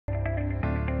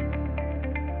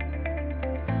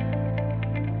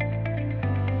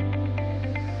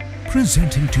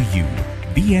Presenting to you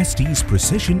VST's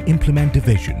Precision Implement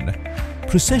Division.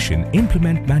 Precision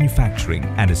Implement Manufacturing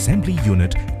and Assembly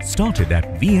Unit started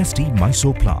at VST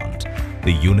Mysore plant.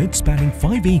 The unit, spanning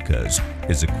 5 acres,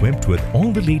 is equipped with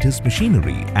all the latest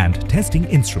machinery and testing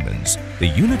instruments. The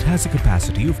unit has a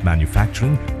capacity of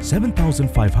manufacturing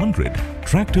 7,500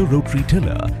 tractor rotary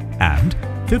tiller and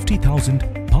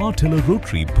 50,000 power tiller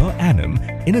rotary per annum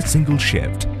in a single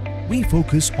shift. We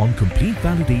focus on complete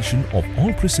validation of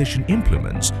all precision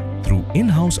implements through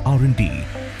in-house R&D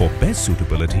for best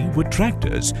suitability with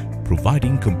tractors,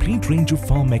 providing complete range of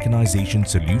farm mechanization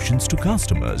solutions to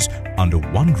customers under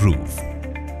one roof.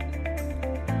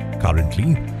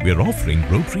 Currently, we are offering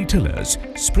rotary tillers,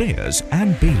 sprayers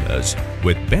and balers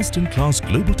with best-in-class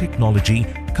global technology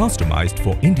customized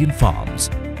for Indian farms.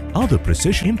 Other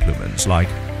precision implements like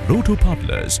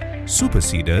roto-puddlers, super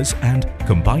seeders and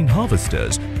combine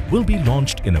harvesters will be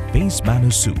launched in a phased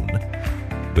manner soon.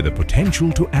 With the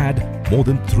potential to add more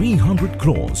than 300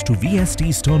 crores to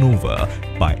VST's turnover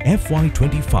by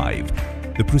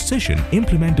FY25, the Precision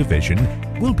Implement Division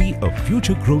will be a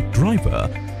future growth driver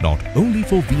not only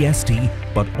for VST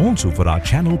but also for our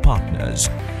channel partners.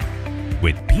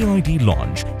 With PID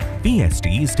launch,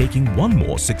 VST is taking one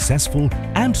more successful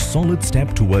and solid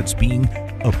step towards being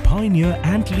a pioneer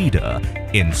and leader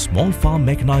in small farm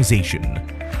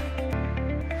mechanization.